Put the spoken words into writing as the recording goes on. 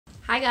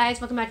Hi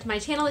guys, welcome back to my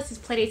channel. This is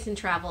Playdates and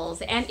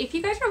Travels, and if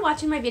you guys are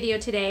watching my video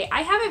today,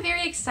 I have a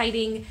very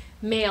exciting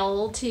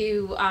mail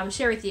to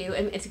share with you,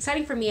 and it's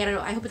exciting for me. I don't know,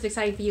 I hope it's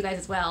exciting for you guys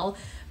as well.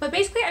 But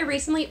basically, I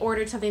recently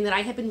ordered something that I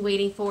have been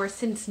waiting for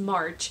since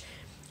March.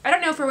 I don't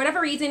know, for whatever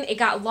reason, it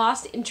got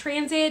lost in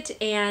transit,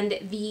 and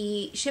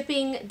the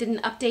shipping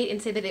didn't update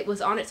and say that it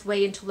was on its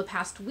way until the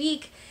past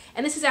week.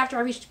 And this is after I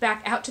reached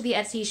back out to the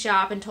Etsy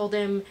shop and told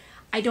him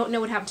I don't know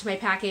what happened to my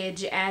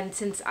package, and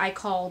since I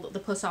called the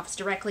post office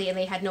directly and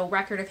they had no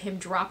record of him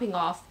dropping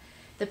off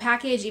the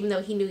package, even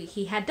though he knew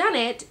he had done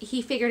it,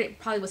 he figured it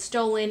probably was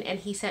stolen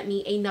and he sent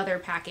me another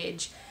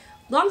package.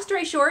 Long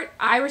story short,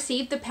 I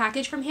received the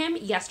package from him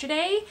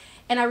yesterday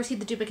and I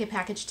received the duplicate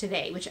package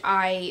today, which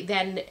I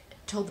then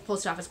told the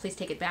post office, please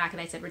take it back,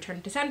 and I said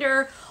return to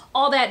sender,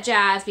 all that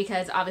jazz,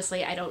 because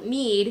obviously I don't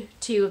need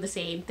two of the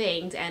same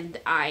things and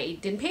I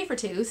didn't pay for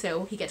two,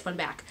 so he gets one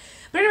back.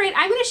 But at any rate,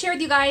 I'm going to share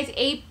with you guys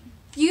a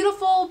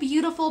beautiful,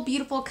 beautiful,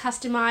 beautiful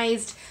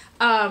customized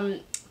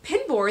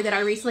pin board that I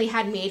recently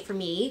had made for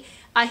me.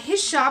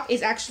 His shop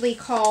is actually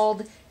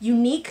called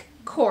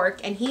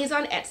UniqueCork, and he is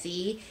on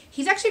Etsy.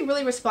 He's actually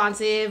really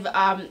responsive.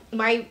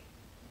 My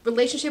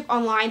relationship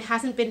online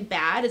hasn't been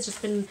bad. It's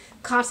just been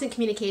constant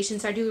communication,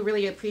 so I do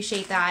really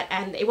appreciate that.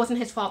 And it wasn't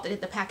his fault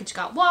that the package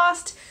got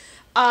lost.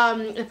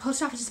 The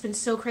post office has been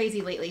so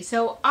crazy lately.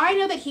 So I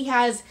know that he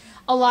has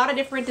a lot of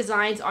different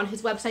designs on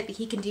his website that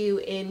he can do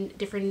in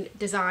different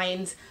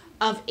designs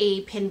of a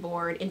pin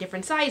board in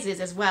different sizes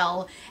as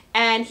well.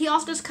 And he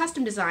also does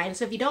custom design,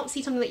 so if you don't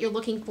see something that you're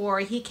looking for,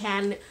 he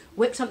can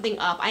whip something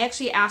up. I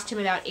actually asked him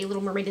about a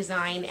Little Mermaid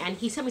design, and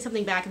he sent me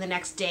something back in the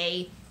next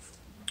day,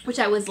 which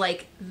I was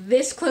like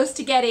this close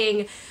to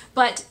getting.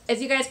 But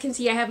as you guys can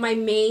see, I have my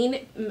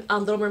main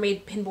Little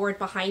Mermaid pin board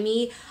behind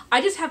me.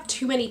 I just have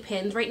too many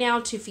pins right now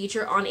to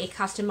feature on a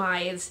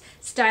customized,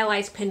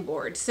 stylized pin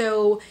board.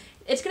 So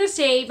it's going to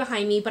stay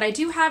behind me, but I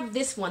do have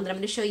this one that I'm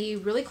going to show you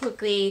really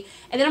quickly,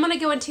 and then I'm going to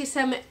go into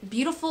some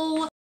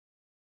beautiful...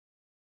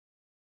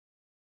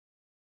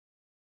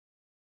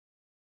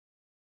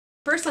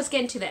 First, let's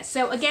get into this.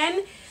 So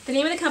again, the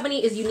name of the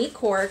company is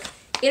UniqueCork.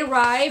 It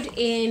arrived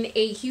in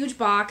a huge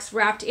box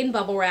wrapped in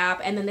bubble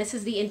wrap, and then this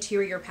is the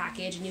interior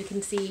package, and you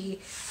can see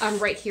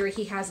right here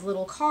he has a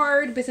little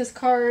card, business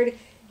card,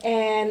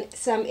 and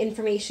some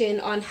information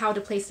on how to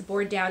place the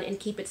board down and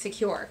keep it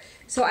secure.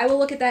 So I will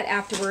look at that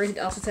afterwards. It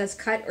also says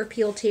cut or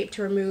peel tape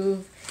to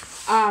remove,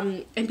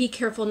 and be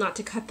careful not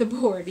to cut the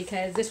board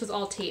because this was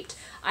all taped.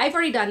 I've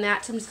already done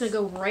that, so I'm just going to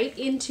go right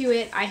into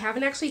it. I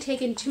haven't actually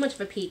taken too much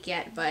of a peek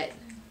yet, but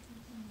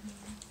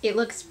it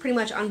looks pretty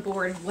much on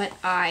board what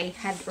I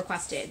had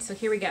requested. So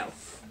here we go.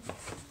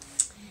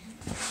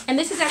 And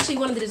this is actually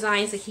one of the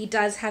designs that he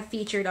does have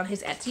featured on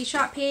his Etsy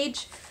shop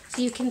page.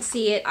 So you can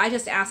see it. I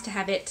just asked to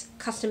have it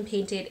custom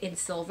painted in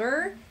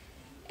silver.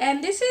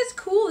 And this is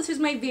cool. This is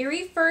my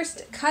very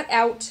first cut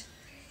out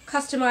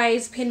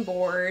customized pin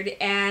board.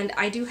 And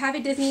I do have a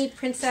Disney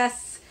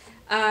princess,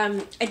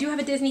 I do have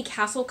a Disney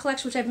castle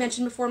collection, which I've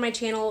mentioned before on my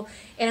channel.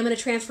 And I'm going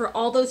to transfer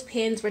all those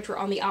pins, which were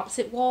on the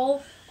opposite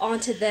wall,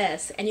 onto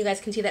this. And you guys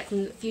can see that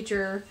from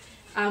future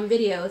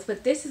videos.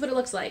 But this is what it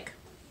looks like.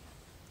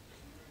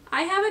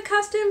 I have a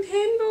custom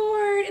pin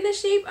board in the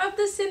shape of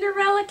the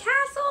Cinderella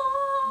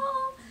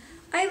Castle.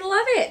 I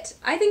love it.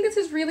 I think this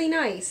is really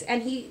nice.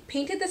 And he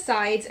painted the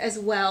sides as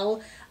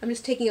well. I'm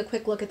just taking a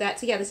quick look at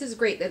that. So yeah, this is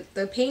great.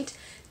 The paint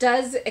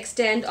does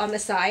extend on the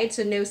side,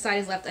 so no side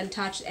is left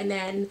untouched. And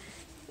then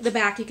the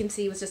back, you can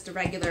see, was just a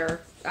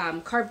regular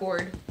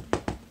cardboard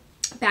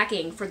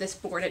backing for this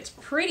board. It's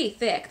pretty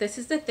thick. This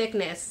is the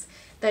thickness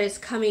that is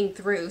coming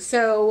through.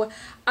 So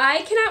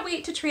I cannot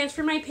wait to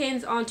transfer my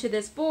pins onto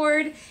this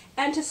board.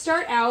 And to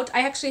start out,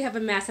 I actually have a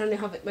mess. I don't know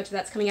how much of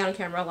that's coming out on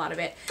camera, a lot of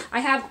it. I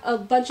have a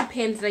bunch of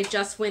pins that I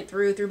just went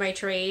through my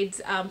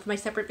trades for my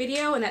separate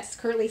video, and that's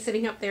currently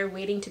sitting up there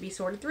waiting to be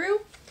sorted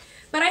through.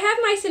 But I have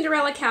my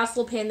Cinderella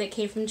Castle pin that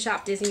came from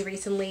Shop Disney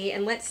recently,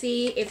 and let's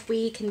see if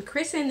we can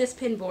christen this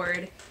pin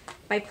board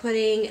by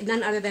putting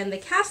none other than the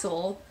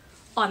castle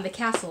on the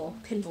castle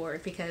pin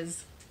board,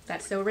 because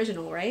that's so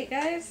original, right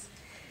guys?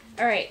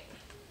 Alright,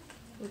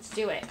 let's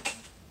do it.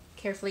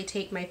 Carefully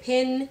take my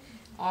pin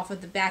off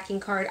of the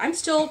backing card. I'm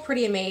still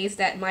pretty amazed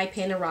that my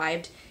pin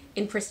arrived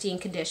in pristine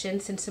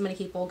condition since so many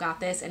people got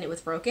this and it was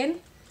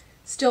broken.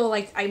 Still,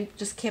 like, I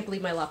just can't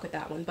believe my luck with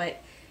that one,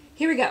 but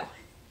here we go.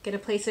 Gonna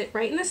place it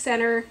right in the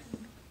center.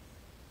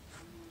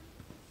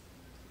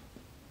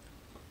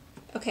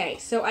 Okay,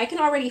 so I can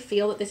already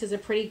feel that this is a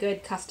pretty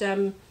good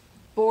custom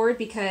board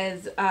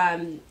because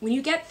when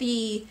you get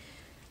the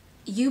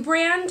U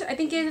brand, I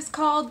think it is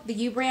called, the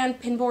U brand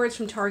pin boards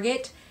from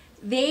Target,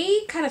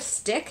 they kind of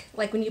stick.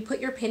 Like when you put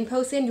your pin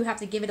post in, you have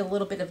to give it a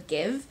little bit of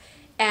give.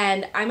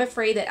 And I'm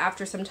afraid that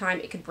after some time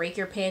it could break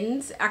your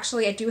pins.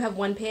 Actually, I do have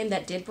one pin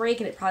that did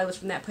break and it probably was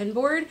from that pin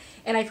board.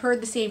 And I've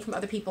heard the same from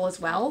other people as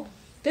well.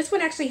 This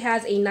one actually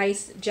has a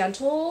nice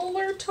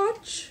gentler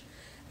touch.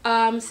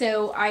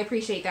 So I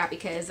appreciate that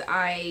because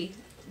I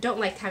don't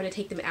like having to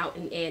take them out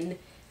and in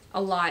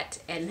a lot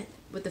and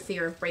with the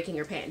fear of breaking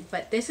your pin.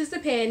 But this is the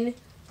pin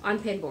on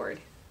pin board.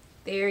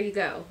 there you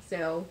go.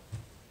 So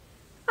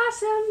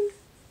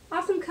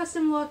awesome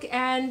custom look,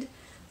 and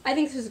I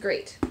think this is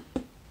great.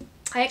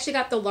 I actually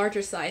got the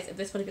larger size of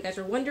this one, if you guys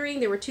are wondering.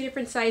 There were 2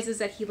 different sizes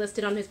that he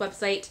listed on his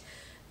website.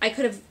 I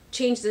could have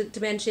changed the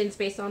dimensions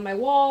based on my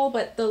wall,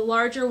 but the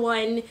larger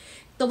one,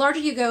 the larger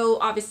you go,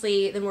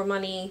 obviously, the more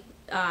money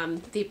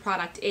the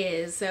product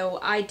is. So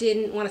I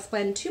didn't want to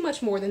spend too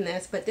much more than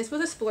this, but this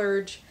was a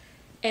splurge,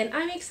 and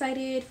I'm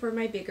excited for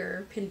my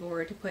bigger pin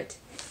board to put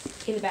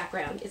in the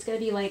background. It's going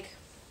to be like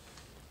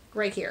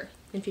right here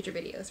in future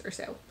videos or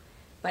so.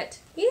 But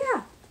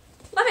yeah,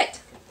 love it.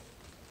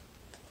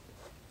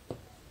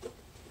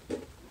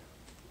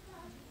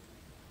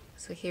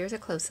 So here's a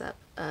close-up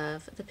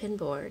of the pin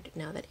board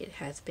now that it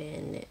has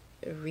been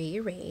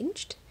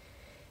rearranged.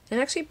 And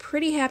I'm actually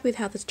pretty happy with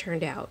how this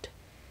turned out.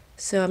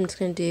 So I'm just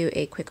going to do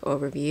a quick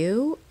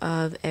overview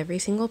of every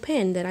single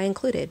pin that I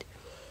included.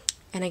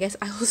 And I guess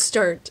I will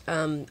start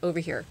over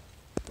here.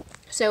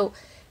 So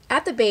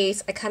at the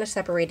base, I kind of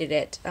separated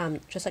it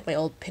just like my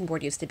old pin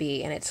board used to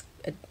be, and it's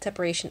a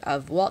separation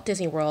of Walt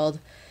Disney World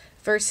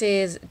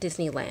versus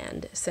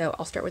Disneyland. So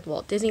I'll start with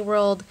Walt Disney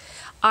World.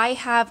 I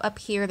have up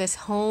here this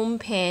home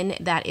pin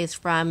that is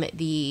from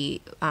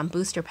the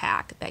booster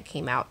pack that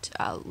came out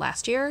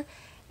last year.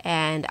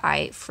 And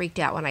I freaked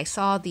out when I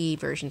saw the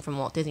version from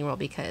Walt Disney World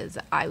because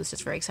I was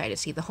just very excited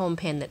to see the home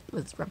pin that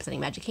was representing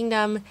Magic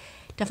Kingdom.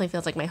 Definitely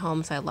feels like my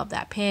home, so I love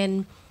that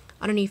pin.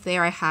 Underneath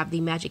there, I have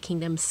the Magic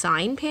Kingdom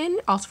sign pin,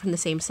 also from the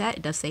same set.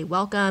 It does say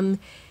welcome,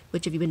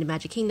 which if you've been to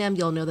Magic Kingdom,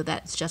 you'll know that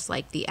that's just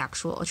like the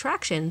actual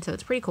attraction, so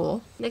it's pretty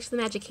cool. Next to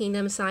the Magic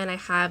Kingdom sign, I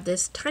have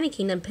this Tiny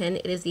Kingdom pin.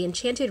 It is the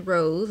Enchanted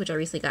Rose, which I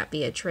recently got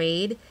via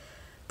trade.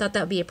 Thought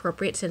that would be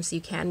appropriate since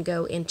you can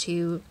go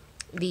into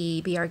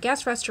the Be Our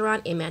Guest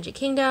restaurant in Magic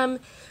Kingdom.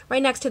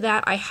 Right next to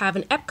that, I have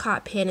an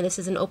Epcot pin, and this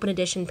is an open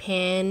edition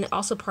pin,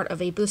 also part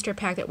of a booster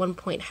pack that at one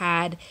point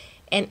had,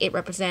 and it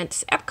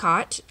represents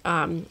Epcot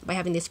by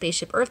having the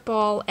Spaceship Earth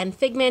Ball and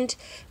Figment.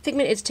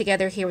 Figment is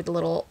together here with the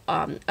little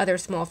other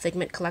small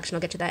Figment collection.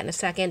 I'll get to that in a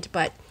second,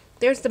 but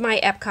there's the My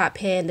Epcot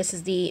pin. This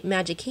is the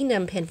Magic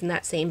Kingdom pin from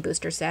that same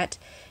booster set,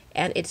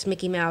 and it's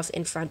Mickey Mouse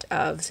in front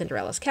of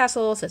Cinderella's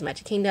castle. It says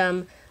Magic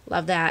Kingdom.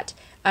 Love that.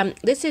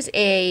 This is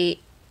a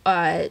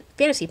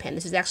fantasy pin.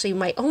 This is actually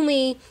my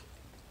only,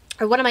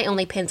 or one of my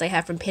only pins I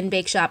have from Pin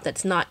Bake Shop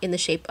that's not in the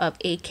shape of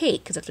a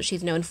cake, because that's what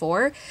she's known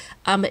for.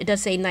 It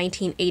does say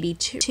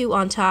 1982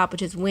 on top,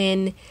 which is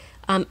when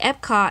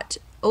Epcot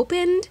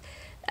opened,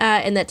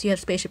 and that you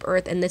have Spaceship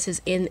Earth, and this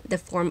is in the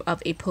form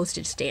of a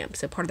postage stamp,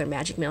 so part of their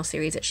Magic Mail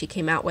series that she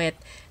came out with.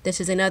 This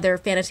is another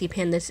fantasy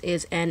pin. This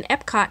is an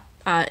Epcot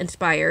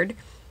inspired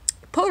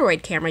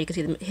Polaroid camera. You can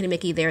see the Hidden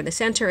Mickey there in the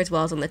center as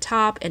well as on the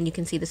top, and you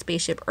can see the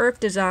Spaceship Earth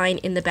design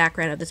in the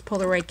background of this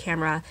Polaroid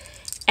camera.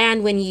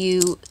 And when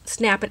you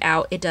snap it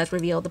out, it does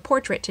reveal the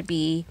portrait to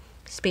be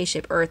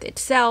Spaceship Earth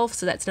itself,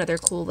 so that's another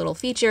cool little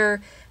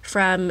feature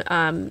from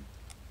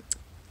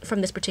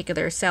this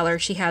particular seller.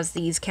 She has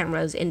these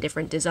cameras in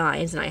different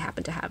designs, and I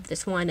happen to have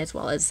this one as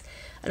well as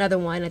another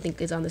one I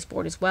think is on this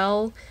board as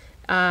well.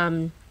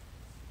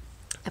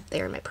 Up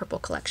there in my purple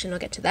collection. I'll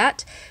get to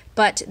that.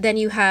 But then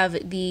you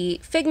have the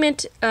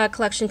Figment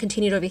collection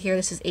continued over here.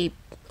 This is a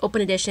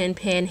open edition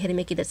pin, Hidden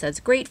Mickey, that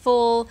says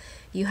Grateful.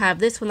 You have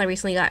this one I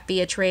recently got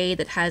via trade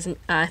that has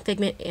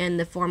Figment in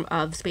the form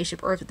of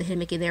Spaceship Earth with the Hidden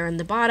Mickey there in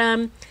the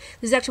bottom.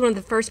 This is actually one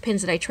of the first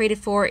pins that I traded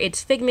for.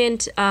 It's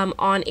Figment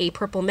on a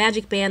purple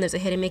magic band. There's a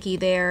Hidden Mickey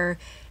there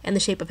and the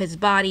shape of his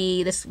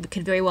body. This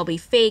could very well be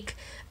fake.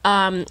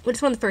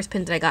 It's one of the first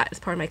pins that I got as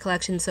part of my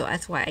collection, so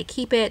that's why I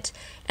keep it.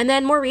 And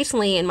then more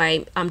recently in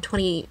my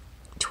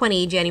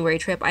 2020 January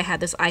trip, I had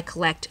this I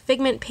Collect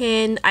Figment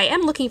pin. I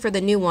am looking for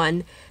the new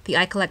one, the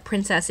I Collect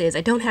Princesses.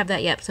 I don't have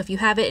that yet, so if you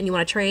have it and you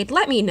want to trade,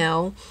 let me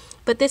know.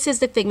 But this is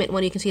the Figment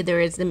one. You can see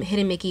there is the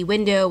Hidden Mickey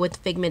window with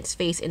Figment's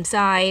face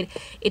inside.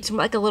 It's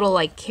like a little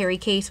like carry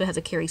case, so it has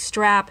a carry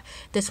strap.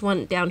 This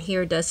one down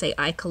here does say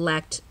I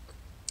Collect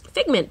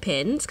Figment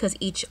pins, because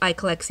each I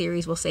Collect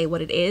series will say what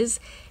it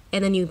is.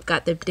 And then you've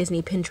got the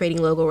Disney pin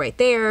trading logo right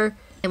there.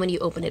 And when you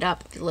open it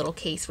up, the little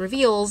case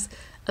reveals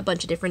a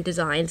bunch of different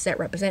designs that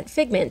represent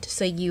Figment.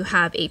 So you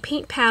have a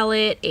paint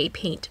palette, a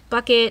paint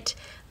bucket,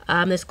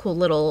 this cool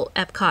little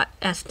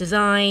Epcot-esque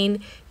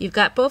design. You've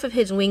got both of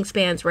his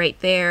wingspans right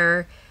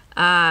there.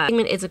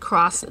 Figment is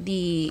across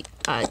the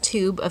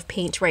tube of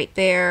paint right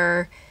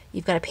there.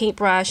 You've got a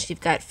paintbrush.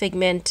 You've got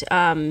Figment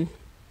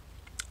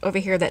over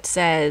here that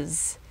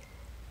says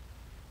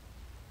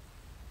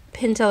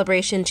Pin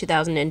Celebration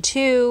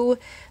 2002.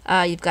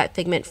 You've got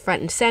Figment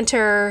front and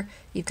center.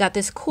 You've got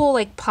this cool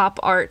like pop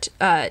art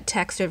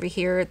text over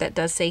here that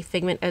does say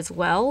Figment as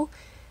well.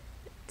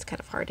 It's kind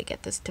of hard to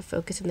get this to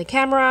focus in the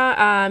camera.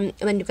 And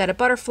then you've got a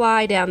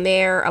butterfly down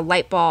there, a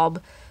light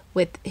bulb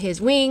with his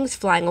wings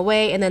flying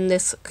away, and then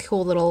this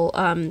cool little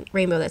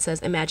rainbow that says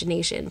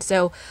Imagination.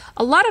 So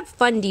a lot of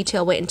fun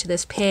detail went into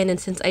this pin, and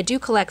since I do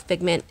collect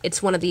Figment,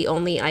 it's one of the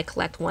only I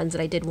Collect ones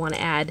that I did want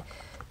to add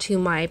to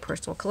my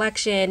personal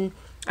collection.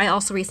 I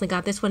also recently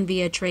got this one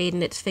via trade,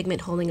 and it's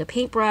Figment holding a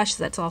paintbrush,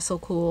 so that's also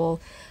cool.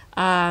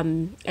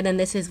 And then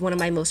this is one of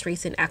my most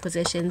recent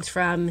acquisitions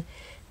from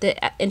the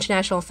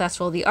International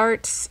Festival of the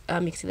Arts. You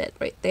can see that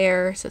right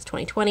there. It says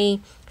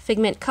 2020.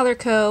 Figment Color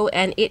Co.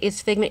 And it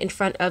is Figment in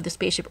front of the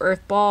Spaceship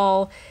Earth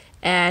ball.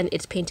 And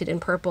it's painted in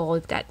purple.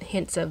 We've got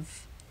hints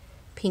of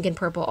pink and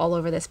purple all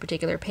over this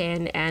particular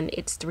pin. And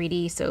it's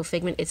 3D, so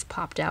Figment is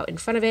popped out in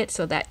front of it.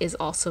 So that is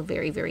also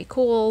very, very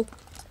cool.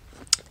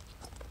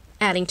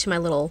 Adding to my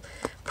little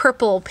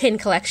purple pin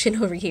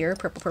collection over here.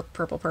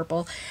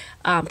 Purple.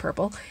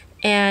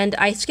 And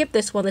I skipped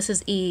this one. This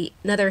is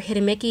another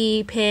Hidden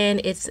Mickey pin.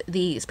 It's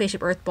the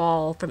Spaceship Earth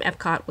ball from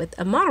Epcot with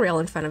a monorail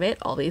in front of it.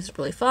 Always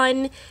really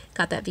fun.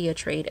 Got that via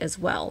trade as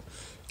well.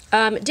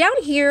 Down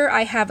here,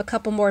 I have a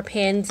couple more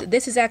pins.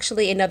 This is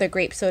actually another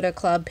Grape Soda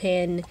Club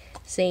pin.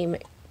 Same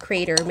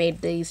creator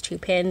made these two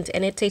pins,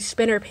 and it's a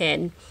spinner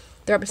pin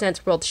that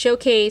represents World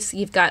Showcase.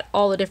 You've got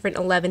all the different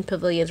 11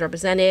 pavilions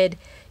represented.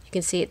 You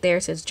can see it there.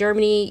 It says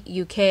Germany,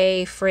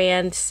 UK,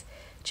 France,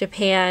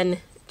 Japan,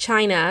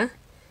 China,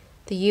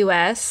 the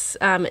US.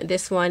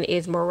 This one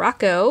is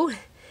Morocco.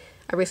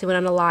 I recently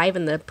went on a live,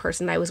 and the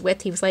person I was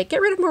with, he was like,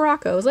 get rid of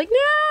Morocco. I was like,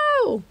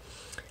 no!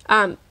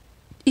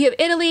 You have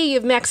Italy, you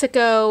have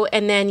Mexico,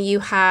 and then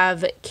you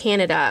have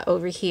Canada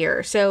over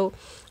here. So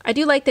I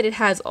do like that it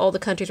has all the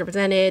countries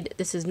represented.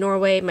 This is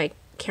Norway. My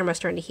camera's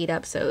starting to heat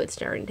up, so it's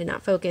starting to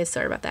not focus.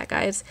 Sorry about that,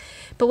 guys.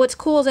 But what's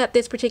cool is that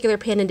this particular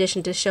pin, in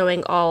addition to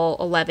showing all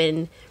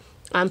 11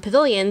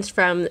 pavilions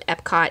from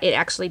Epcot, it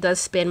actually does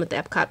spin with the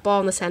Epcot ball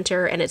in the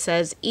center, and it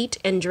says eat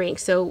and drink.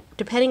 So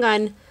depending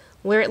on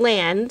where it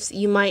lands,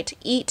 you might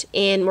eat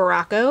in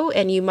Morocco,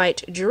 and you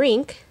might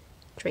drink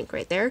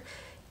right there,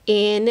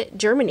 in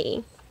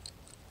Germany.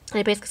 And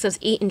it basically says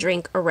eat and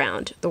drink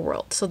around the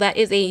world. So that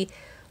is a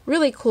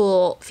really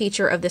cool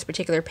feature of this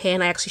particular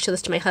pin. I actually showed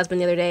this to my husband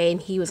the other day,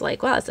 and he was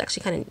like, wow, it's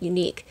actually kind of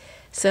unique.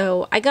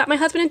 So I got my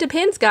husband into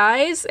pins,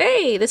 guys.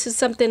 Hey, this is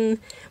something,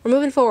 we're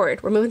moving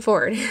forward. We're moving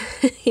forward.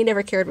 He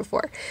never cared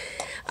before.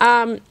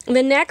 The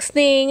next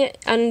thing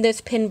on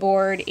this pin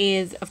board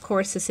is, of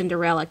course, the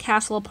Cinderella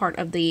Castle,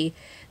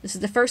 this is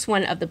the first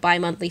one of the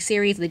bi-monthly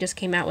series they just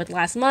came out with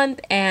last month,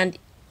 and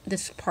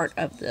this part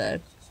of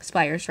the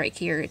spires right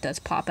here, it does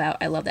pop out.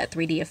 I love that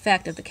 3D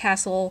effect of the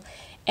castle.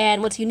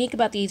 And what's unique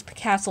about these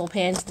castle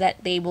pins is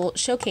that they will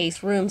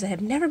showcase rooms that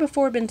have never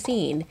before been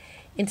seen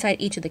inside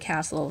each of the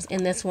castles.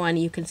 In this one,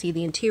 you can see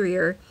the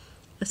interior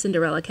of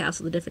Cinderella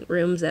Castle, the different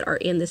rooms that are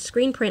in the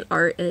screen print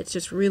art, and it's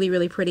just really,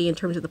 really pretty in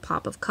terms of the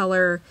pop of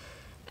color.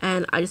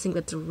 And I just think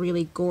that's a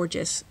really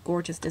gorgeous,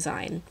 gorgeous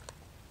design.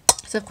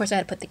 So, of course, I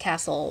had to put the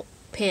castle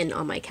pin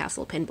on my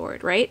castle pin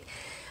board, right?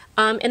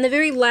 And the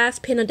very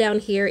last pin down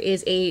here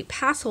is a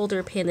pass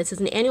holder pin. This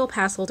is an annual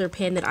pass holder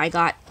pin that I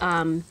got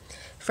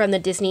from the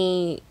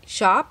Disney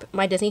shop,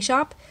 my Disney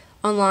shop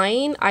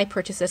online. I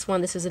purchased this one.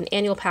 This is an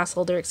annual pass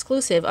holder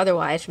exclusive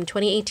otherwise from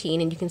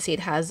 2018, and you can see it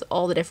has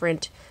all the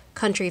different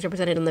countries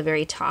represented on the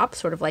very top,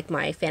 sort of like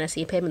my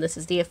fantasy pin, and this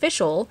is the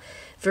official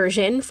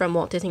version from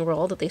Walt Disney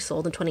World that they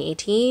sold in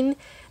 2018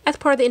 as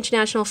part of the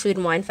International Food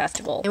and Wine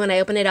Festival. And when I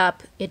open it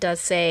up, it does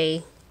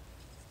say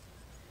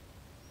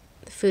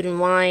the Food and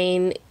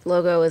Wine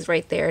logo is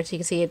right there, so you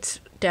can see it's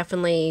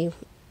definitely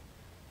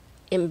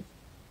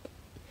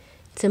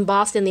it's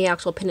embossed in the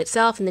actual pin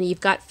itself, and then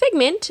you've got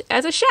Figment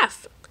as a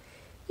chef.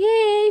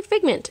 Yay,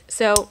 Figment.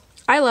 So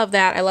I love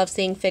that. I love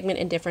seeing Figment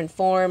in different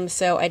forms,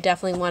 so I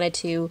definitely wanted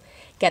to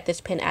get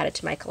this pin added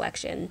to my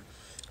collection.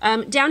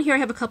 Down here I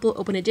have a couple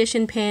open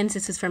edition pins.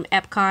 This is from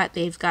Epcot.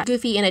 They've got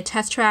Goofy in a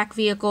test track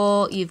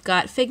vehicle. You've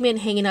got Figment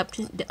hanging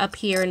up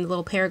here in a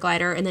little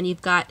paraglider, and then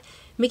you've got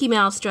Mickey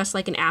Mouse dressed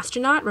like an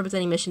astronaut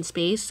representing Mission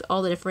Space,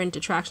 all the different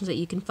attractions that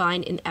you can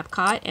find in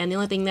Epcot. And the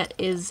only thing that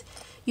is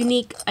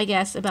unique, I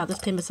guess, about this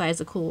pin besides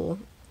the cool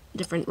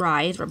different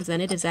rides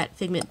represented is that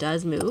Figment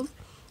does move.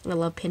 And I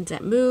love pins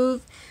that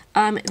move.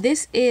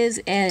 This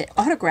is an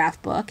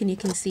autograph book, and you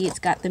can see it's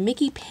got the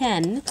Mickey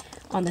pen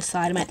on the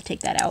side. I might have to take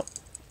that out.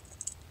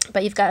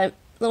 But you've got a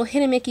little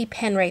Hidden Mickey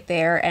pen right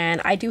there,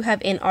 and I do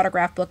have an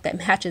autograph book that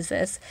matches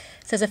this.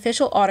 It says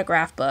official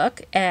autograph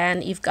book,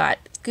 and you've got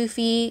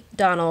Goofy,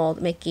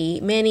 Donald, Mickey,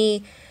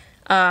 Minnie,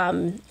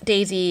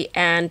 Daisy,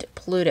 and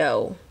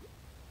Pluto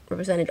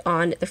represented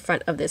on the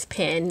front of this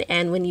pin.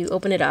 And when you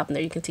open it up, and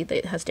there you can see that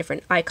it has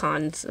different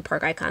icons, the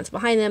park icons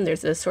behind them.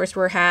 There's the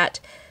sorcerer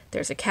hat,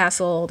 there's a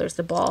castle, there's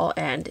the ball,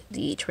 and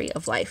the tree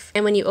of life.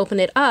 And when you open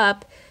it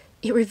up,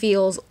 it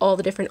reveals all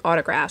the different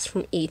autographs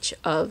from each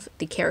of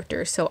the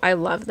characters. So I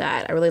love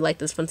that. I really like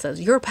this one. It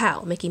says, your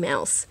pal, Mickey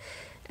Mouse.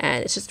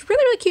 And it's just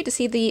really, really cute to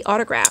see the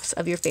autographs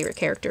of your favorite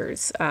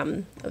characters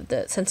of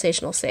the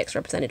Sensational Six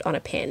represented on a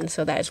pin.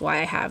 So that is why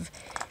I have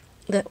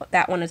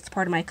that one as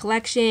part of my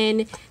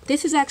collection.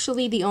 This is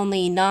actually the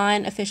only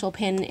non-official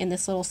pin in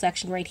this little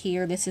section right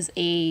here. This is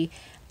a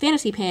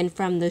fantasy pin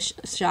from the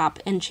shop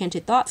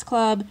Enchanted Thoughts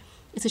Club.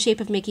 It's a shape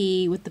of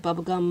Mickey with the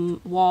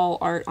bubblegum wall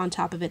art on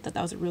top of it. That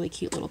was a really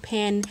cute little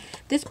pin.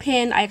 This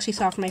pin I actually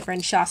saw from my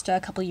friend Shasta a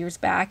couple years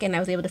back, and I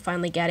was able to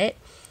finally get it.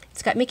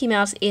 It's got Mickey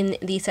Mouse in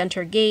the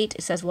center gate.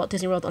 It says Walt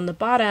Disney World on the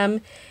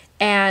bottom,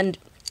 and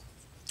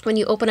when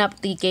you open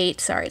up the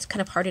gate, sorry, it's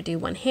kind of hard to do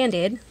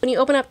one-handed. When you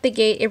open up the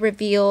gate, it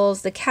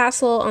reveals the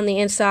castle on the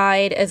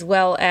inside as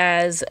well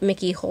as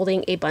Mickey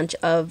holding a bunch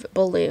of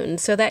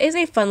balloons. So that is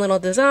a fun little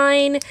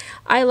design.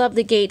 I love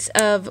the gates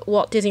of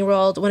Walt Disney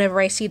World. Whenever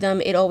I see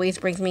them, it always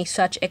brings me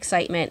such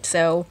excitement.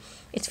 So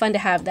it's fun to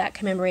have that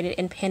commemorated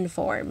in pin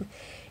form.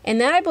 And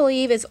that, I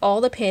believe, is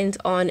all the pins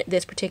on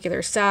this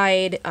particular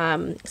side,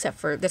 except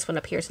for this one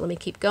up here, so let me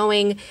keep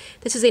going.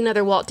 This is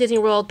another Walt Disney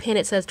World pin.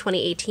 It says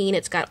 2018.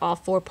 It's got all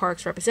 4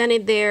 parks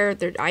represented there.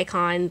 They're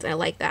icons, and I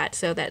like that,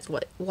 so that's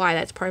why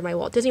that's part of my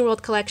Walt Disney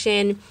World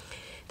collection.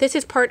 This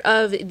is part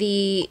of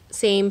the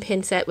same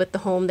pin set with the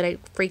home that I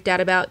freaked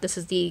out about. This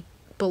is the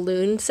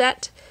balloon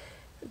set,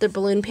 the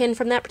balloon pin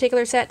from that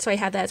particular set, so I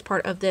have that as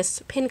part of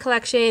this pin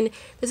collection.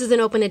 This is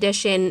an open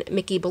edition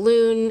Mickey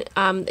balloon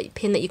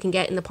pin that you can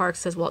get in the parks.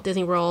 It says Walt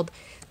Disney World.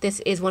 This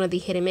is one of the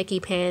Hidden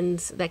Mickey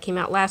pins that came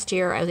out last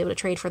year. I was able to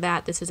trade for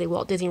that. This is a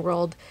Walt Disney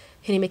World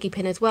Hidden Mickey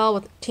pin as well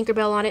with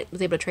Tinkerbell on it. I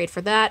was able to trade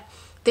for that.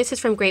 This is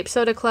from Grape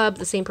Soda Club,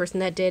 the same person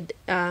that did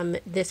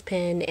this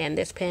pin and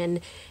this pin.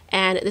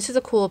 And this is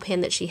a cool pin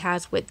that she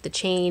has with the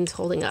chains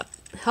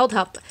held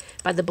up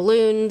by the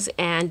balloons,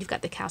 and you've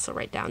got the castle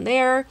right down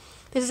there.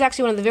 This is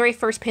actually one of the very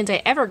first pins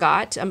I ever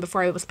got.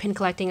 Before I was pin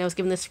collecting, I was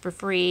given this for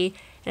free,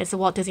 and it's the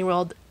Walt Disney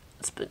World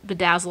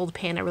Bedazzled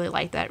pin. I really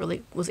like that.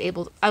 I was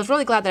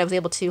really glad that I was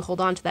able to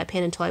hold on to that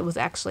pin until I was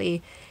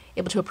actually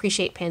able to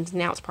appreciate pins.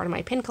 Now it's part of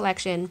my pin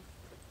collection.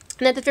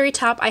 And at the very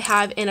top, I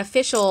have an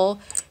official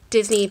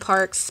Disney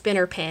Parks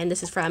spinner pin.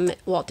 This is from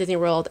Walt Disney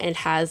World, and it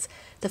has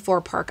the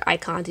 4 park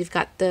icons. You've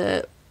got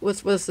the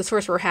was the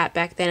Sorcerer hat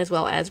back then, as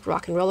well as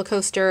Rock and Roller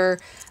Coaster.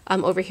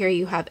 Over here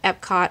you have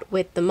Epcot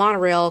with the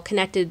monorail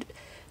connected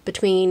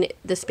between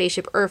the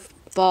Spaceship Earth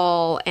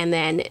Ball and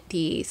then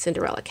the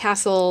Cinderella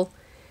Castle.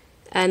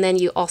 And then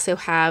you also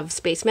have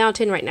Space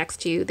Mountain right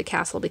next to the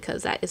castle,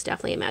 because that is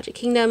definitely a Magic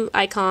Kingdom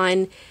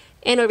icon.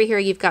 And over here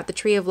you've got the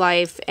Tree of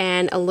Life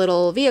and a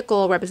little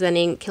vehicle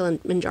representing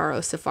Kilimanjaro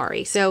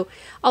Safari. So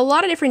a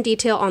lot of different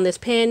detail on this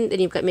pin.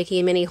 Then you've got Mickey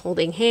and Minnie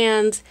holding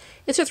hands.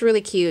 It's just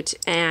really cute,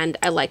 and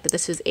I like that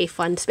this is a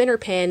fun spinner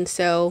pin,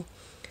 so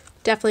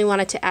definitely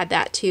wanted to add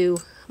that to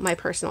my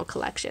personal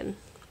collection.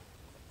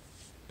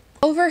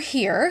 Over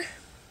here,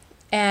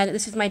 and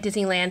this is my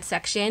Disneyland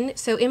section.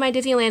 So in my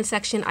Disneyland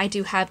section, I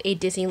do have a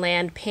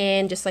Disneyland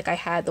pin, just like I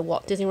had the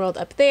Walt Disney World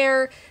up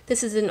there.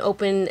 This is an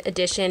open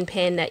edition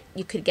pin that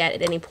you could get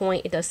at any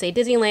point. It does say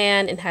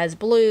Disneyland, it has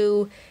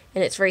blue,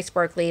 and it's very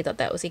sparkly. I thought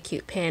that was a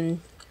cute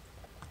pin.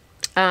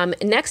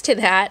 Next to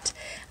that,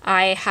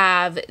 I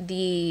have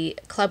the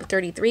Club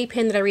 33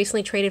 pin that I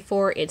recently traded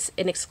for. It's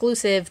an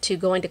exclusive to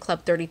going to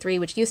Club 33,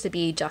 which used to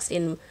be just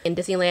in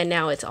Disneyland.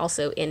 Now it's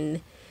also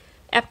in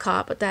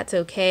Epcot, but that's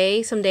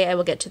okay. Someday I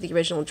will get to the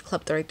original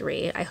Club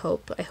 33. I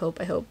hope.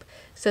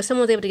 So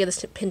someone was able to get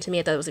this pin to me.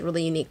 I thought it was a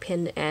really unique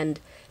pin, and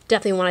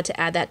definitely wanted to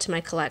add that to my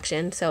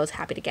collection, so I was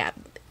happy to get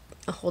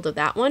a hold of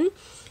that one.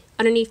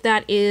 Underneath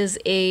that is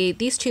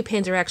these 2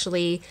 pins are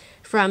actually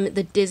from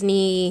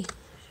the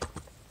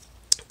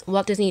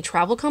Walt Disney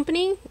Travel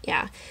Company.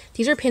 Yeah,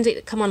 these are pins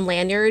that come on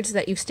lanyards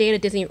that you stay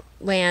at a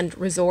Disneyland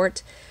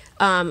resort.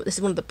 This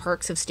is one of the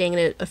perks of staying in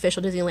an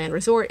official Disneyland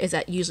resort, is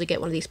that you usually get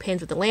one of these pins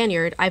with the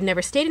lanyard. I've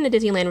never stayed in a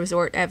Disneyland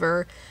resort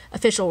ever,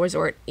 official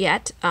resort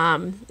yet,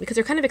 because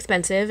they're kind of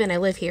expensive, and I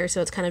live here,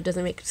 so it kind of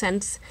doesn't make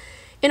sense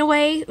in a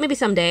way. Maybe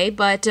someday,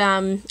 but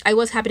I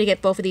was happy to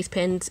get both of these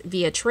pins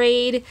via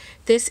trade.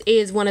 This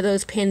is one of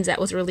those pins that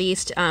was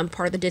released part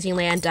of the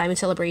Disneyland Diamond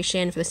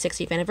Celebration for the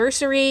 60th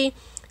anniversary.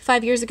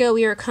 5 years ago.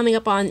 We are coming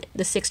up on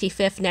the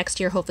 65th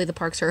next year. Hopefully the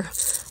parks are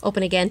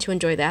open again to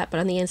enjoy that. But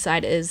on the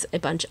inside is a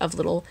bunch of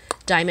little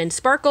diamond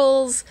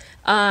sparkles.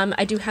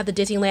 I do have the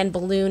Disneyland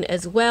balloon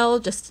as well,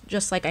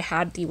 just like I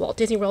had the Walt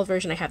Disney World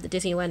version. I have the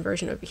Disneyland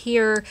version over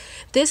here.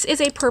 This is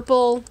a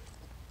purple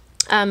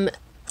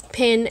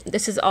pin.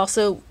 This is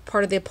also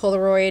part of the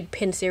Polaroid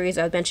pin series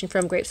I mentioned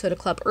from Grape Soda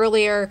Club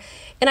earlier,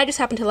 and I just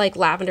happen to like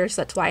lavender,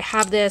 so that's why I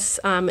have this.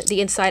 The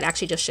inside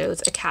actually just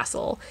shows a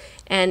castle,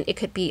 and it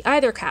could be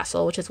either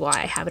castle, which is why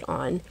I have it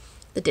on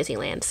the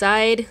Disneyland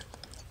side.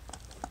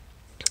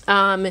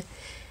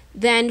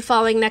 Then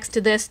following next to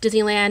this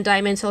Disneyland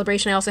Diamond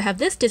Celebration, I also have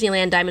this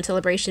Disneyland Diamond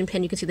Celebration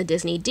pin. You can see the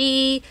Disney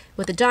D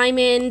with a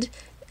diamond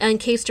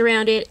encased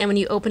around it, and when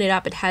you open it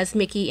up, it has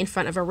Mickey in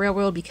front of a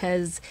railroad,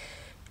 because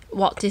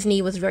Walt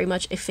Disney was very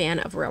much a fan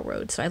of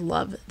railroads, so I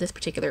love this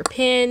particular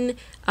pin.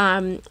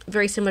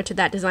 Very similar to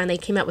that design. They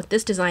came out with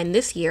this design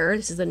this year.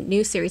 This is a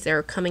new series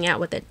they're coming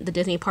out with the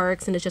Disney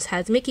parks, and it just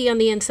has Mickey on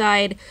the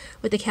inside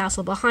with the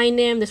castle behind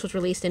him. This was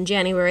released in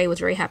January. I was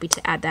very happy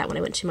to add that when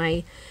I went to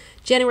my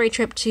January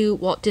trip to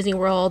Walt Disney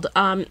World.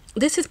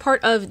 This is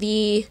part of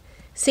the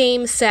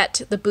same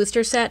set, the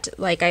booster set.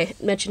 Like I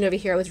mentioned over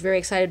here, I was very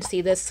excited to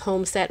see this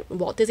home set in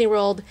Walt Disney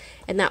World,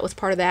 and that was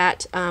part of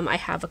that. I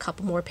have a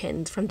couple more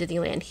pins from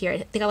Disneyland here. I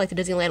think I like the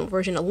Disneyland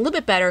version a little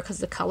bit better because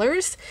of the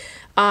colors.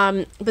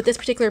 But this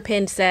particular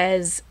pin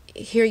says,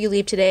 "Here you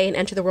leave today and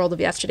enter the world of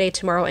yesterday,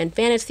 tomorrow, and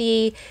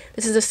fantasy."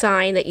 This is a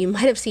sign that you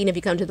might have seen if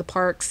you come to the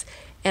parks,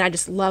 and I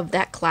just love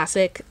that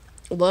classic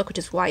look, which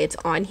is why it's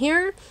on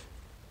here.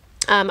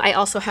 I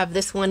also have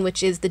this one,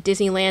 which is the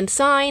Disneyland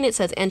sign. It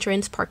says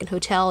entrance, park, and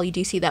hotel. You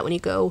do see that when you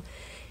go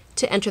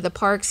to enter the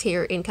parks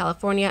here in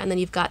California, and then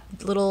you've got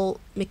little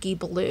Mickey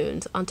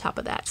balloons on top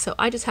of that. So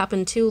I just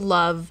happen to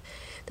love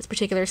this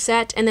particular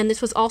set, and then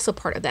this was also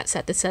part of that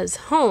set that says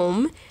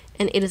home,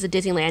 and it is a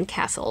Disneyland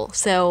Castle.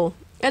 So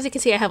as you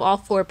can see, I have all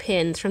 4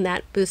 pins from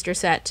that booster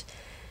set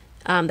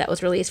that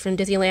was released from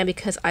Disneyland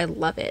because I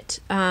love it.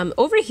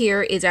 Over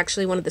here is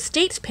actually one of the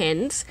States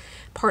pins,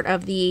 part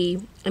of the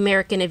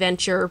American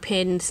Adventure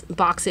pins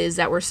boxes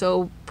that were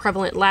so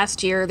prevalent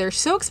last year. They're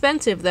so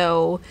expensive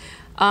though.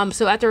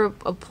 So after a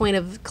point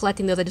of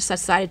collecting those, I just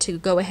decided to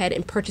go ahead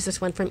and purchase this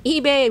one from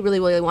eBay. I really,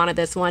 really wanted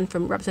this one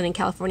from representing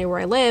California where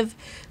I live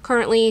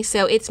currently.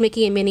 So it's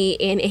Mickey and Minnie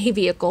in a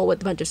vehicle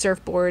with a bunch of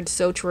surfboards.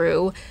 So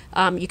true.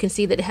 You can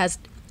see that it has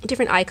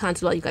different icons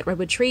as well. You've got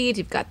redwood trees.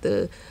 You've got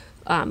the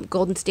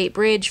Golden State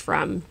Bridge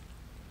from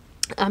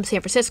San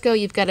Francisco.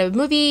 You've got a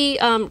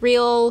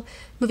real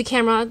movie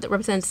camera that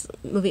represents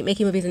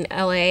making movies in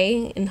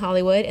LA, in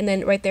Hollywood. And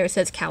then right there it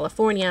says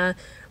California,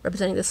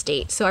 representing the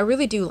state. So I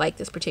really do like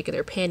this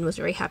particular pin. Was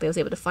very happy I was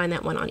able to find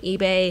that one on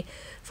eBay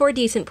for a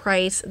decent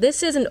price.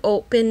 This is an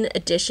open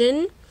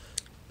edition.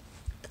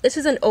 This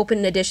is an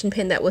open edition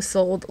pin that was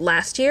sold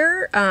last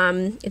year.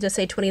 It does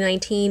say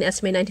 2019,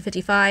 estimated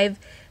 1955.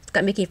 It's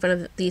got Mickey in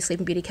front of the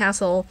Sleeping Beauty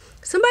Castle.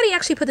 Somebody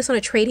actually put this on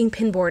a trading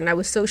pin board, and I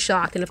was so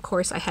shocked. And of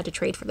course, I had to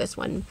trade for this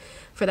one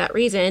for that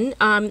reason.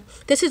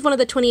 This is one of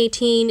the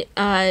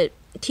 2018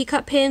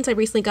 teacup pins. I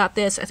recently got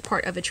this as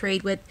part of a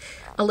trade with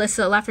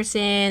Alyssa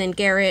Lefferson and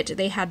Garrett.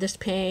 They had this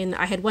pin.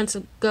 I had once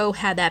ago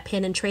had that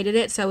pin and traded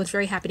it, so I was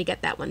very happy to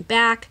get that one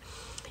back.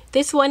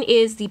 This one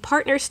is the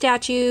partner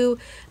statue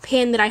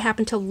pin that I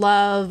happen to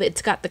love.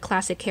 It's got the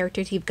classic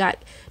characters. You've got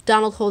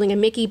Donald holding a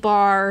Mickey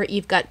bar.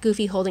 You've got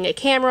Goofy holding a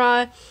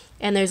camera.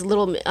 And there's a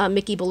little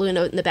Mickey balloon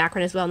in the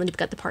background as well. And then you've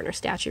got the partner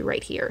statue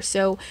right here.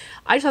 So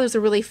I just thought it was a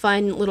really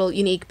fun little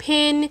unique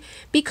pin.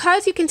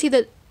 Because you can see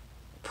the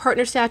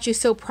partner statue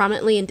so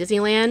prominently in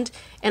Disneyland.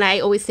 And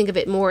I always think of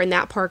it more in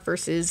that park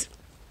versus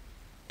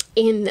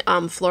in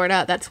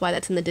Florida. That's why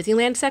that's in the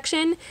Disneyland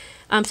section.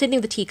 Same thing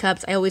with the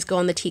teacups. I always go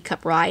on the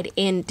teacup ride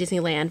in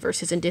Disneyland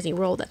versus in Disney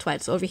World. That's why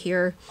it's over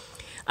here.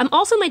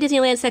 Also in my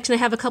Disneyland section, I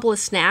have a couple of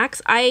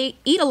snacks. I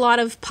eat a lot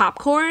of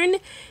popcorn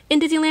in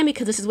Disneyland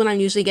because this is when I'm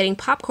usually getting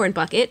popcorn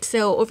bucket.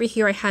 So over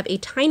here I have a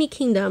Tiny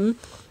Kingdom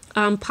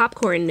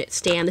popcorn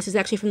stand. This is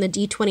actually from the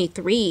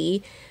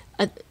D23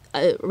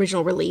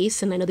 original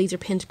release, and I know these are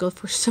pins go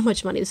for so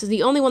much money. This is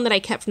the only one that I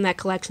kept from that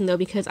collection though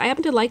because I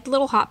happen to like the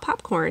little hot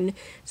popcorn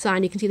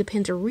sign. You can see the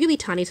pins are really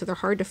tiny, so they're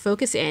hard to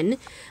focus in.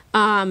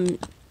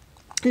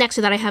 Next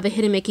to that, I have a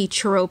Hidden Mickey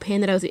churro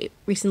pin that I was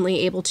recently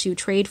able to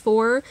trade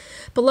for.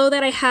 Below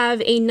that, I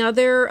have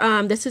another,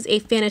 this is a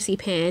fantasy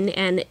pin,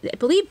 and I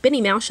believe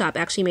Minnie Mouse Shop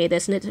actually made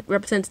this, and it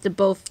represents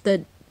both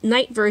the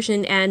night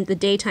version and the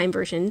daytime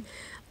version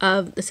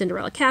of the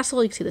Cinderella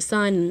Castle. You can see the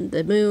sun and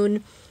the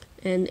moon,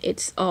 and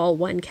it's all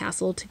one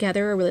castle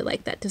together. I really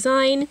like that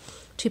design.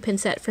 2-pin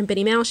set from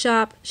Minnie Mouse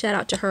Shop. Shout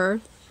out to her.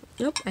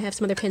 Nope, I have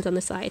some other pins on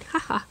the side.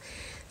 Haha.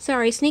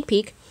 Sorry, sneak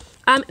peek.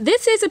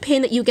 This is a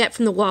pin that you get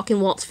from the Walk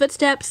in Walt's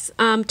Footsteps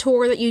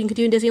tour that you can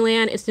do in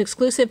Disneyland. It's an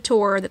exclusive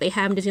tour that they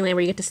have in Disneyland where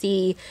you get to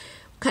see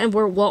kind of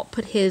where Walt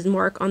put his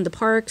mark on the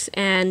parks.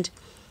 And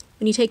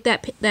when you take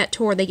that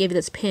tour, they give you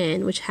this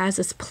pin, which has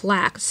this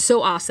plaque.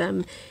 So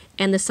awesome.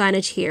 And the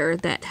signage here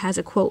that has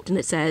a quote, and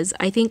it says,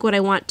 "I think what I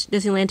want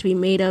Disneyland to be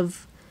made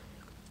of,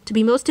 to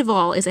be most of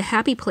all, is a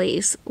happy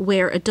place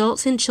where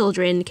adults and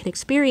children can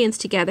experience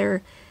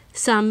together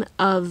some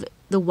of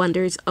the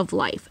wonders of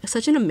life."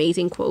 Such an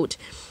amazing quote.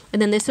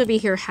 And then this over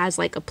here has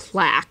like a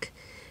plaque.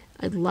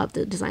 I love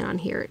the design on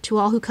here. "To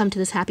all who come to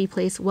this happy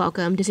place,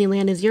 welcome.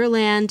 Disneyland is your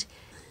land."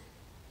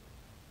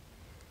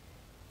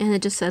 And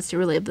it just says to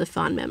relive the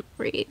fond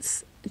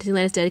memories.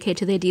 Disneyland is dedicated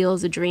to the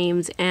ideals, the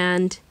dreams,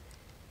 and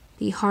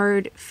the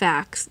hard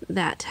facts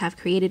that have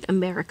created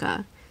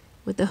America,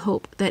 with the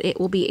hope that it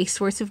will be a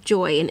source of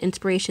joy and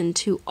inspiration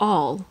to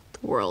all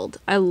the world.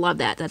 I love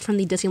that. That's from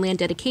the Disneyland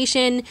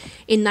dedication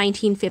in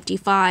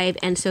 1955,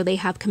 and so they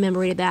have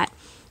commemorated that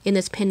in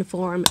this pin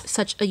form.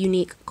 Such a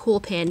unique, cool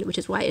pin, which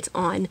is why it's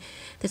on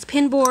this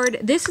pin board.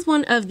 This is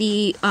one of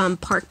the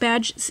park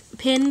badge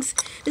pins.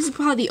 This is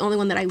probably the only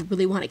one that I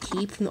really want to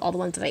keep from all the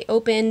ones that I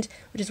opened,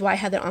 which is why I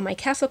have that on my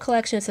castle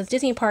collection. It says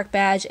Disney Park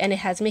Badge, and it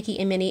has Mickey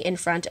and Minnie in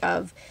front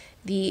of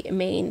the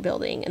main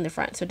building in the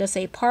front. So it does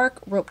say Park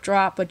Rope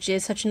Drop, which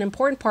is such an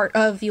important part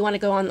of, if you want to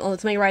go on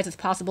as many rides as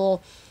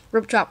possible,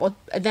 Rope Drop will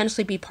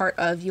eventually be part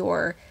of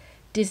your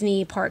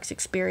Disney Parks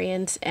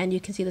experience. And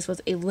you can see this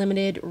was a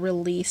limited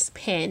release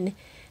pin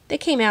that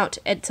came out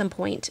at some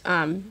point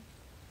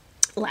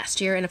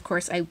last year, and of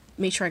course I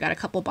made sure I got a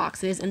couple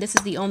boxes, and this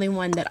is the only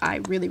one that I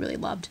really, really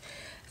loved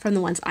from the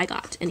ones I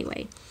got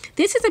anyway.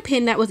 This is a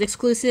pin that was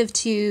exclusive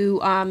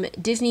to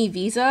Disney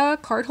Visa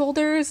card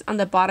holders. On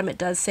the bottom it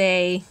does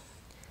say,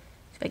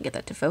 if I can get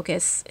that to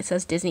focus, it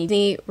says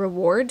Disney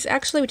Rewards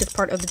actually, which is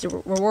part of the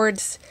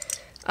rewards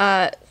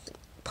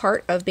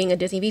part of being a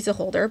Disney Visa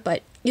holder,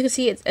 but you can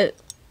see it's a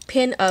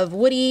pin of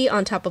Woody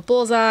on top of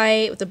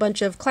Bullseye with a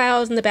bunch of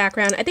clouds in the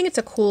background. I think it's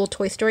a cool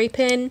Toy Story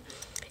pin,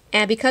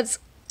 and because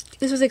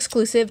this was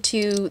exclusive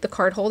to the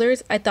card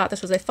holders, I thought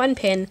this was a fun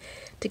pin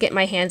to get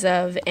my hands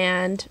of.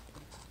 And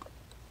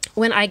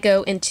when I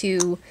go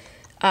into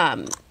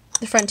the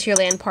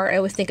Frontierland part, I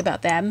always think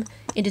about them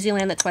in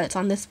Disneyland. That's why it's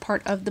on this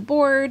part of the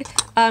board.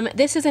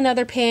 This is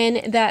another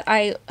pin that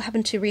I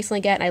happened to recently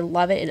get, and I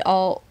love it.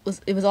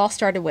 It was all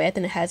started with,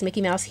 and it has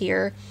Mickey Mouse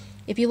here.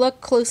 If you look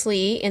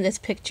closely in this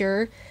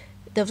picture,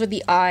 those are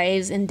the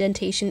eyes,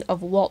 indentation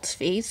of Walt's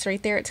face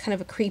right there. It's kind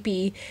of a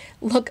creepy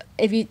look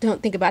if you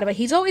don't think about it, but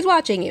he's always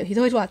watching you. He's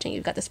always watching you.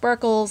 You've got the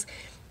sparkles,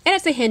 and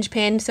it's a hinge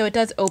pin, so it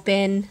does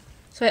open.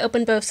 So I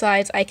open both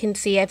sides. I can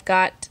see I've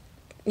got,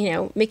 you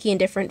know, Mickey in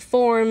different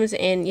forms,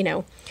 and, you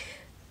know,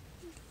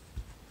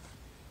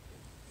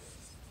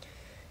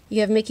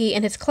 you have Mickey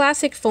in his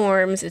classic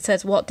forms. It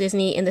says Walt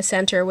Disney in the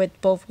center with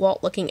both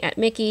Walt looking at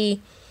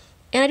Mickey.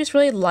 And I just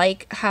really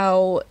like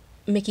how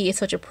Mickey is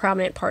such a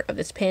prominent part of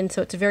this pin,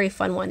 so it's a very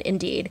fun one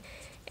indeed.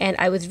 And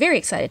I was very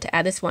excited to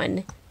add this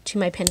one to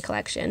my pin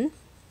collection.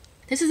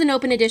 This is an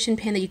open edition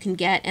pin that you can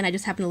get, and I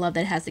just happen to love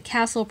that it has the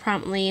castle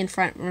prominently in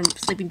front from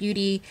Sleeping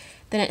Beauty.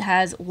 Then it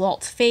has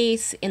Walt's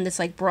face in this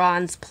like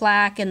bronze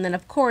plaque, and then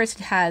of course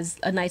it has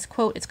a nice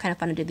quote. It's kind of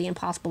fun to do the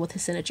impossible with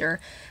his signature.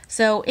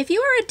 So if you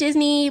are a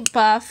Disney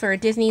buff or a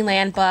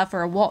Disneyland buff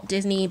or a Walt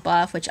Disney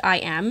buff, which I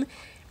am,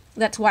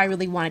 that's why I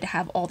really wanted to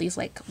have all these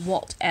like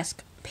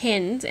Walt-esque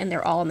pins, and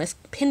they're all on this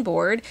pin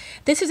board.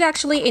 This is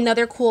actually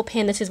another cool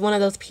pin. This is one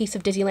of those piece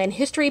of Disneyland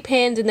history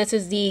pins, and this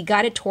is the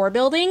guided tour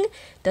building.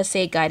 It does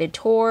say guided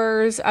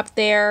tours up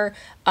there.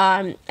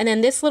 And then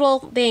this little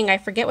thing, I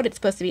forget what it's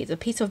supposed to be. It's a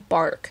piece of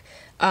bark.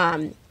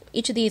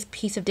 Each of these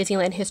piece of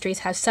Disneyland histories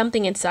has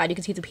something inside. You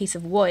can see it's a piece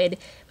of wood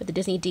with the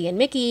Disney D and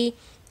Mickey.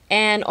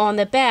 And on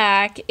the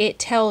back, it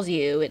tells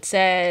you, it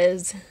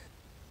says,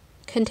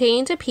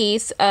 contains a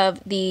piece of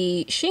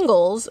the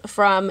shingles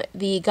from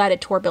the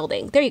guided tour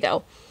building. There you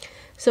go.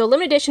 So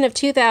limited edition of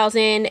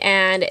 2000,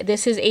 and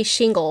this is a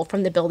shingle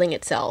from the building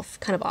itself.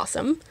 Kind of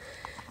awesome.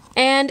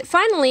 And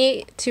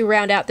finally, to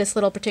round out this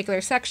little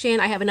particular section,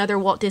 I have another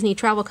Walt Disney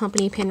Travel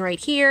Company pin right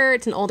here.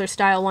 It's an older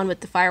style one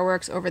with the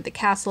fireworks over the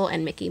castle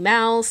and Mickey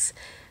Mouse.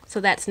 So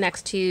that's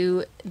next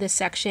to this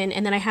section.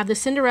 And then I have the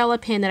Cinderella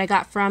pin that I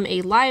got from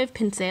a live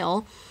pin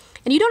sale.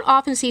 And you don't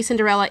often see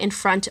Cinderella in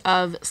front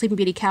of Sleeping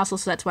Beauty Castle,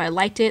 so that's why I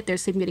liked it.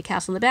 There's Sleeping Beauty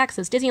Castle in the back,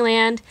 says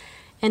Disneyland,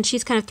 and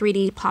she's kind of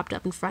 3D popped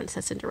up in front,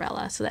 says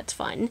Cinderella, so that's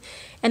fun.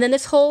 And then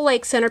this whole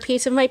like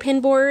centerpiece of my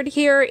pin board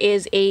here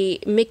is a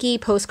Mickey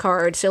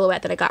postcard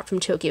silhouette that I got from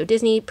Tokyo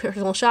Disney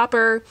Personal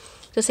Shopper.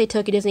 Just say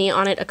Tokyo Disney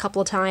on it a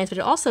couple of times, but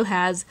it also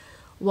has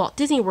Walt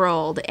Disney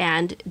World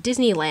and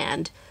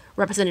Disneyland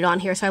represented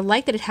on here. So I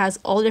like that it has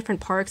all the different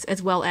parks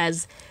as well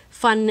as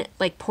fun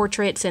like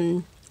portraits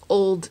and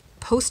old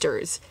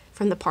posters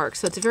from the park.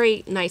 So it's a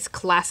very nice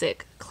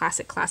classic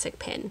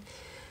pin,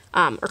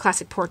 or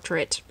classic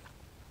portrait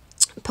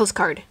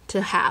postcard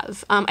to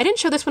have. I didn't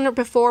show this one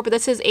before, but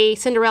this is a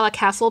Cinderella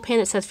Castle pin.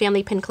 It says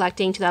Family Pin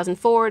Collecting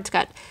 2004. It's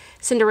got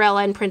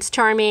Cinderella and Prince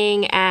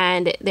Charming,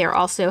 and they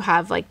also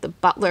have like the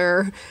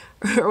butler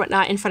or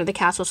whatnot in front of the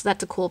castle. So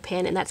that's a cool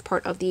pin, and that's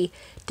part of the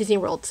Disney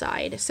World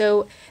side.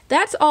 So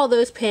that's all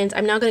those pins.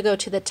 I'm now going to go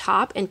to the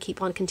top and keep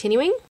on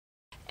continuing.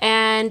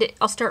 And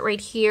I'll start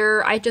right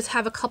here. I just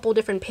have a couple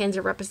different pins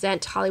that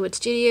represent Hollywood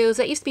Studios.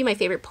 That used to be my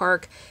favorite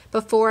park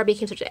before I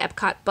became such an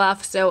Epcot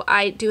buff, so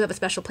I do have a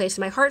special place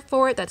in my heart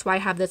for it. That's why I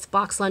have this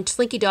Box Lunch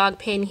Slinky Dog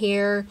pin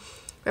here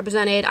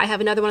represented. I have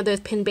another one of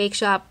those Pin Bake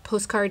Shop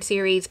postcard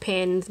series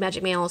pins.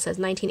 Magic Mail says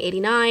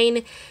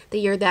 1989, the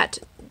year that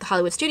the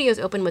Hollywood Studios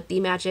opened with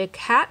the Magic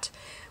Hat.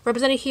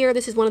 Represented here,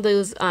 this is one of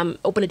those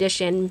open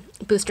edition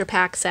booster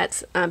pack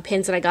sets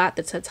pins that I got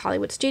that says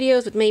Hollywood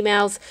Studios with Minnie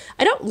Mouse.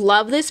 I don't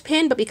love this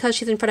pin, but because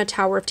she's in front of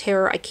Tower of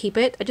Terror, I keep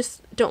it. I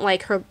just don't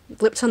like her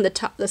lips on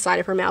the side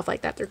of her mouth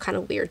like that. They're kind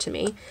of weird to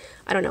me.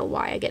 I don't know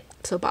why I get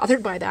so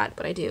bothered by that,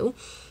 but I do.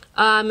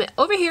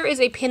 Over here is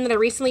a pin that I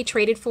recently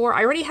traded for.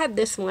 I already had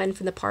this one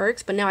from the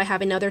parks, but now I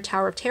have another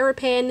Tower of Terror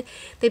pin.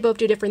 They both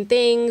do different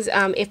things.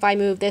 If I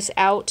move this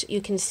out,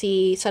 you can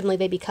see suddenly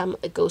they become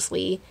a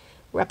ghostly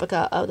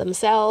replica of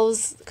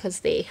themselves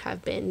because they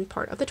have been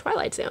part of the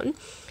Twilight Zone.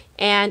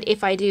 And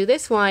if I do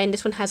this one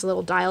has a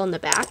little dial in the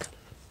back.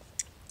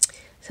 It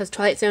says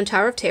Twilight Zone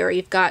Tower of Terror.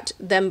 You've got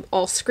them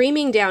all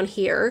screaming down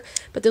here,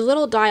 but there's a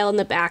little dial in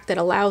the back that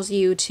allows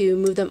you to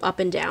move them up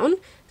and down.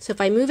 So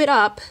if I move it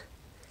up,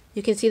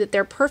 you can see that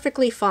they're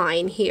perfectly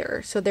fine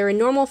here. So they're in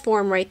normal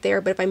form right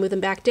there, but if I move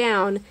them back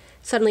down,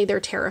 suddenly they're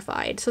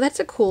terrified. So that's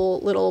a cool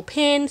little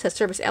pin. It says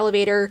Service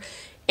Elevator.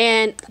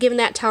 And given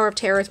that Tower of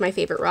Terror is my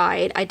favorite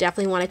ride, I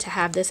definitely wanted to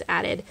have this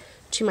added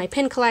to my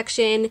pin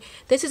collection.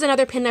 This is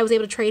another pin I was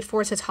able to trade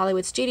for. It says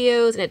Hollywood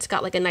Studios, and it's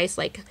got like a nice,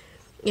 like,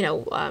 you know,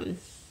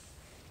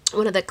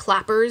 one of the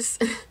clappers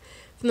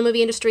from the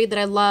movie industry that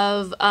I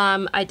love.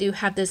 I do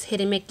have this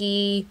Hidden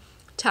Mickey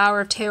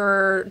Tower of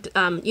Terror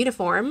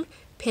uniform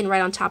pin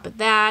right on top of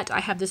that. I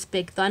have this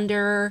Big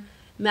Thunder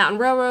Mountain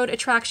Railroad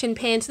attraction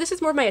pins. This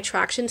is more of my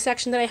attraction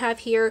section that I have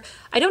here.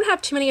 I don't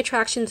have too many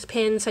attractions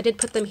pins, so I did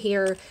put them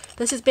here.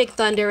 This is Big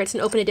Thunder. It's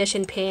an open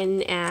edition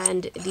pin,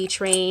 and the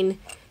train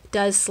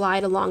does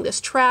slide along this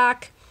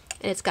track,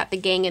 and it's got the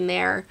gang in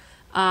there.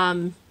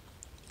 You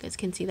guys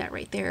can see that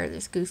right there.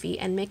 There's Goofy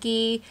and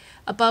Mickey.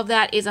 Above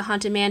that is a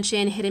Haunted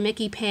Mansion Hidden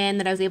Mickey pin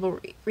that I was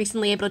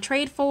recently able to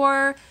trade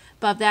for.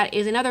 Above that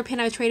is another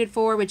pin I was traded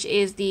for, which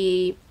is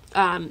the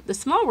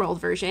Small World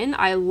version.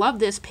 I love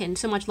this pin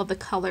so much, love the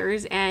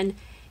colors, and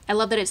I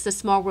love that it's the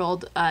Small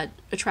World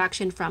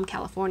attraction from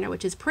California,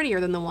 which is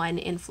prettier than the one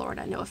in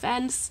Florida. No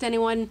offense to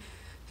anyone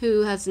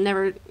who has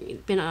never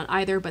been on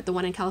either, but the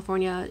one in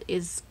California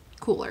is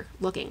cooler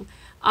looking.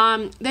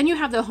 Then you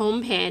have the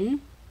home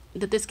pin,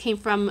 that this came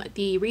from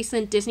the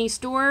recent Disney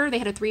store. They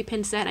had a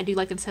 3-pin set. I do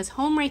like that it says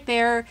home right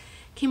there.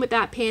 Came with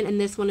that pin and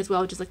this one as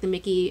well, just like the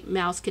Mickey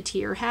Mouse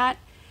Coutier hat.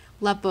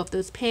 Love both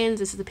those pins.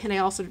 This is the pin I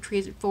also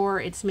traded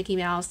for. It's Mickey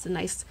Mouse, a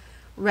nice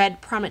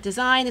red prominent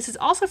design. This is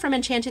also from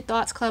Enchanted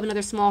Thoughts Club,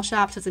 another small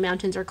shop, says the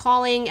mountains are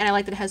calling. And I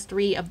like that it has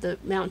 3 of the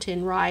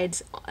mountain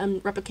rides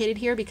replicated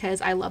here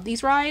because I love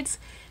these rides.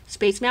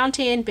 Space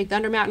Mountain, Big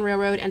Thunder Mountain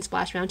Railroad, and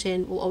Splash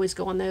Mountain will always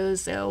go on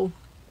those. So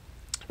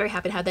very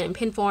happy to have that in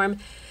pin form.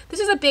 This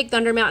is a Big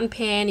Thunder Mountain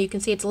pin. You can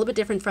see it's a little bit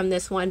different from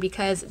this one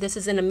because this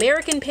is an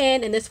American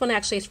pin and this one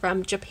actually is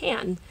from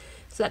Japan.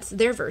 So that's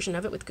their version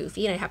of it with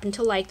Goofy, and I happen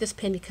to like this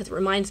pin because it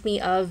reminds me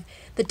of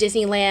the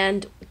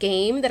Disneyland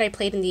game that I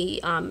played in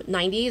the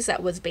 90s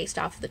that was based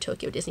off of the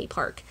Tokyo Disney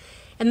Park.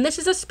 And this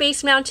is a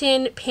Space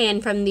Mountain pin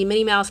from the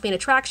Minnie Mouse Main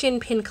Attraction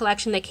pin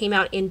collection that came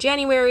out in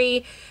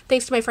January.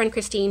 Thanks to my friend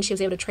Christine, she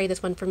was able to trade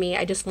this one for me.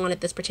 I just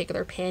wanted this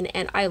particular pin,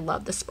 and I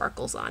love the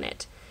sparkles on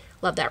it.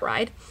 Love that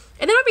ride.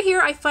 And then over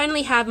here, I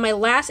finally have my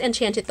last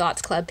Enchanted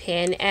Thoughts Club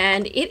pin,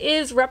 and it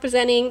is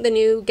representing the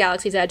new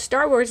Galaxy's Edge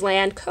Star Wars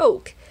Land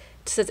Coke.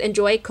 It says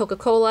Enjoy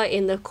Coca-Cola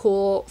in the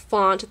cool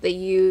font they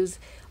use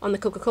on the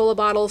Coca-Cola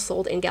bottle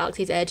sold in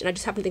Galaxy's Edge, and I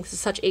just happen to think this is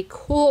such a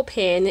cool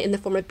pin in the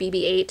form of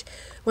BB-8.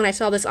 When I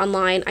saw this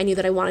online, I knew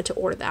that I wanted to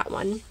order that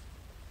one.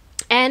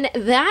 And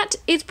that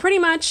is pretty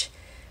much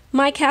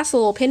my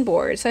castle pin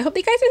board. So I hope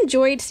you guys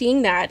enjoyed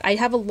seeing that. I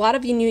have a lot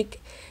of unique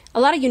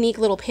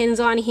little pins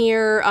on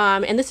here,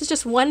 and this is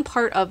just one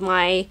part of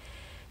my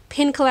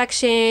pin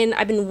collection.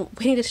 I've been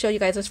waiting to show you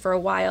guys this for a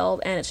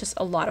while, and it's just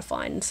a lot of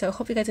fun. So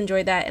hope you guys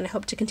enjoyed that, and I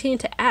hope to continue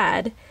to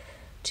add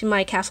to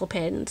my castle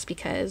pins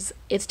because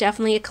it's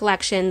definitely a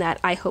collection that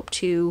I hope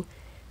to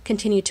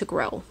continue to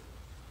grow.